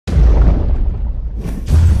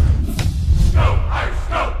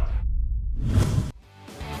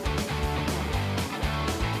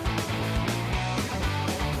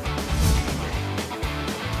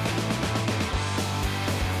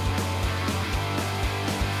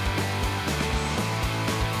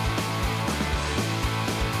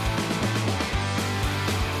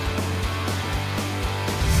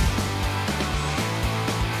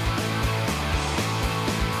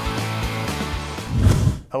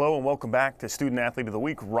Hello and welcome back to Student Athlete of the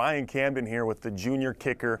Week. Ryan Camden here with the junior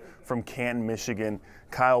kicker from Canton, Michigan,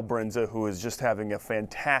 Kyle Brindza, who is just having a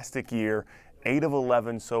fantastic year. 8 of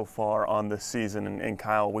 11 so far on this season. And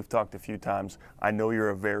Kyle, we've talked a few times. I know you're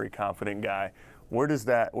a very confident guy. Where does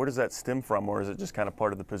that stem from, or is it just kind of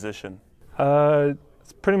part of the position?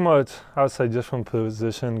 It's pretty much, I would say, just from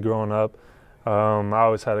position growing up. I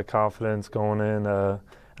always had a confidence going in.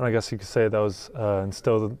 And I guess you could say that was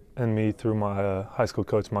instilled in me through my high school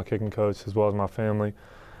coach, my kicking coach, as well as my family.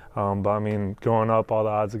 But I mean, growing up, all the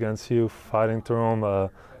odds against you, fighting through them,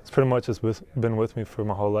 it's pretty much just been with me for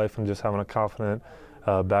my whole life, and just having a confident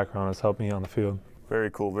background has helped me on the field. Very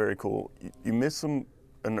cool, very cool. You missed an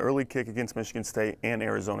early kick against Michigan State and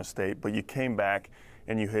Arizona State, but you came back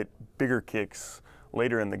and you hit bigger kicks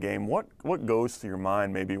later in the game. What goes through your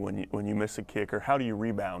mind maybe when you miss a kick, or how do you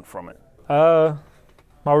rebound from it?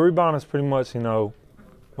 My rebound is pretty much,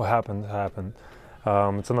 what happened happened.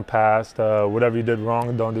 It's in the past. Whatever you did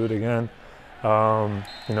wrong, don't do it again.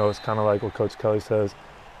 It's kind of like what Coach Kelly says,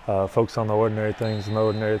 focus on the ordinary things. And the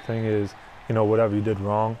ordinary thing is, whatever you did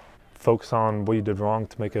wrong, focus on what you did wrong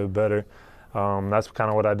to make it better. That's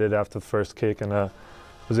kind of what I did after the first kick, and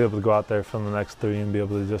was able to go out there from the next 3 and be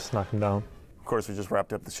able to just knock them down. Of course, we just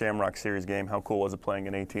wrapped up the Shamrock Series game. How cool was it playing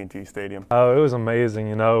in AT&T Stadium? Oh, it was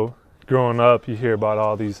amazing, Growing up, you hear about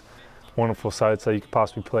all these wonderful sites that you could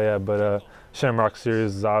possibly play at, but Shamrock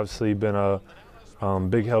Series has obviously been a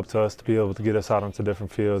big help to us to be able to get us out onto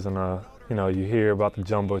different fields. And you hear about the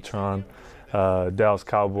Jumbotron, Dallas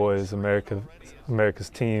Cowboys, America's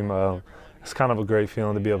team. It's kind of a great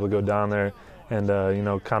feeling to be able to go down there and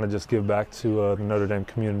kind of just give back to the Notre Dame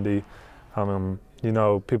community.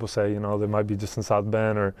 People say they might be just in South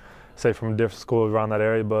Bend or say from a different school around that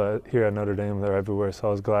area, but here at Notre Dame, they're everywhere. So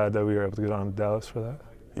I was glad that we were able to get on to Dallas for that.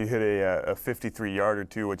 You hit a 53-yarder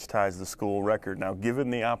too, which ties the school record. Now, given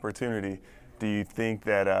the opportunity, do you think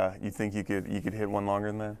that you could hit one longer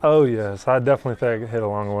than that? Oh yes, I definitely think I could hit a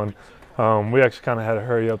longer one. We actually kind of had to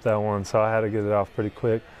hurry up that one, so I had to get it off pretty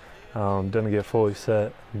quick. Didn't get fully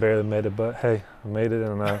set, barely made it, but hey, I made it,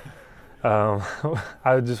 and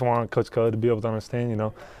I just want Coach Kelly to be able to understand,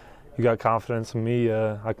 you got confidence in me,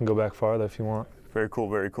 I can go back farther if you want. Very cool,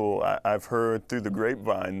 very cool. I've heard through the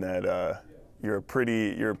grapevine that you're a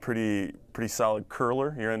pretty solid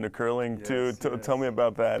curler. You're into curling too. Yes. Tell me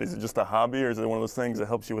about that. Is it just a hobby, or is it one of those things that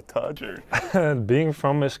helps you with touch? Or? Being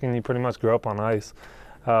from Michigan, you pretty much grew up on ice.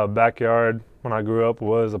 Backyard when I grew up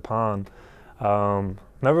was a pond.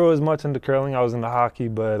 Never was much into curling. I was into hockey,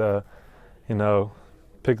 but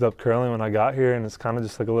picked up curling when I got here, and it's kind of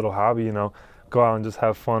just like a little hobby. Go out and just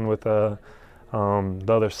have fun with the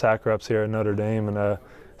other SAC reps here at Notre Dame, and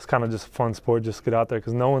it's kind of just a fun sport. Just get out there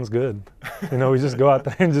because no one's good. We just go out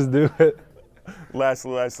there and just do it.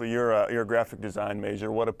 Lastly, you're a graphic design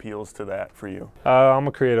major. What appeals to that for you? I'm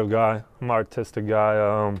a creative guy. I'm an artistic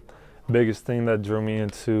guy. Biggest thing that drew me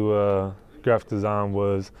into graphic design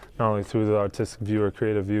was not only through the artistic view or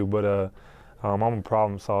creative view, but I'm a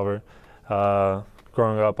problem solver.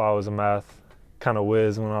 Growing up, I was a math kind of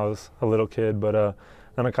whiz when I was a little kid, but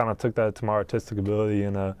then I kind of took that to my artistic ability,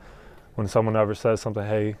 and when someone ever says something,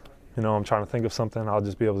 hey, I'm trying to think of something, I'll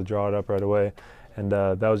just be able to draw it up right away. And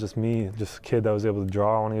that was just me, just a kid that was able to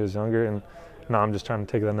draw when he was younger, and now I'm just trying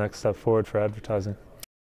to take the next step forward for advertising.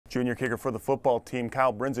 Junior kicker for the football team,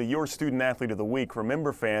 Kyle Brindza, your Student Athlete of the Week.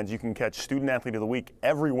 Remember, fans, you can catch Student Athlete of the Week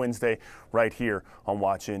every Wednesday right here on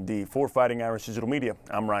Watch ND. For Fighting Irish Digital Media,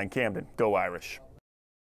 I'm Ryan Camden. Go Irish.